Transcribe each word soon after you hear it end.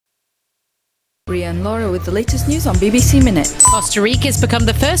Bria and Laura with the latest news on BBC Minute. Costa Rica has become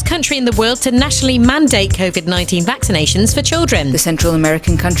the first country in the world to nationally mandate COVID-19 vaccinations for children. The Central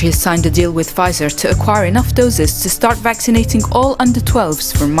American country has signed a deal with Pfizer to acquire enough doses to start vaccinating all under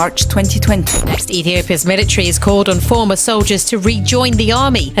 12s from March 2020. Next, Ethiopia's military has called on former soldiers to rejoin the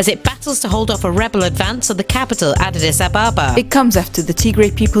army as it battles to hold off a rebel advance on the capital, Addis Ababa. It comes after the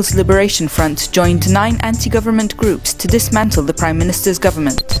Tigray People's Liberation Front joined 9 anti-government groups to dismantle the Prime Minister's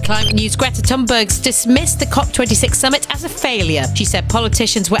government. Climate News' Greta Thunberg dismissed the COP26 summit as a failure. She said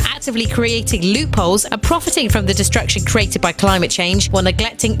politicians were actively creating loopholes and profiting from the destruction created by climate change while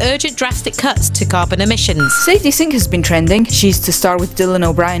neglecting urgent drastic cuts to carbon emissions. Sadie Sink has been trending. She's to star with Dylan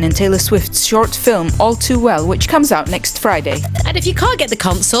O'Brien in Taylor Swift's short film All Too Well, which comes out next Friday. And if you can't get the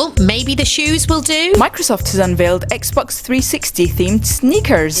console, maybe the shoes will do. Microsoft has unveiled Xbox 360 themed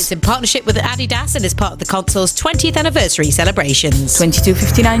sneakers. It's in partnership with Adidas and is part of the console's 20th anniversary celebrations.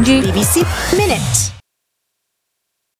 22:59 G. BBC Minute.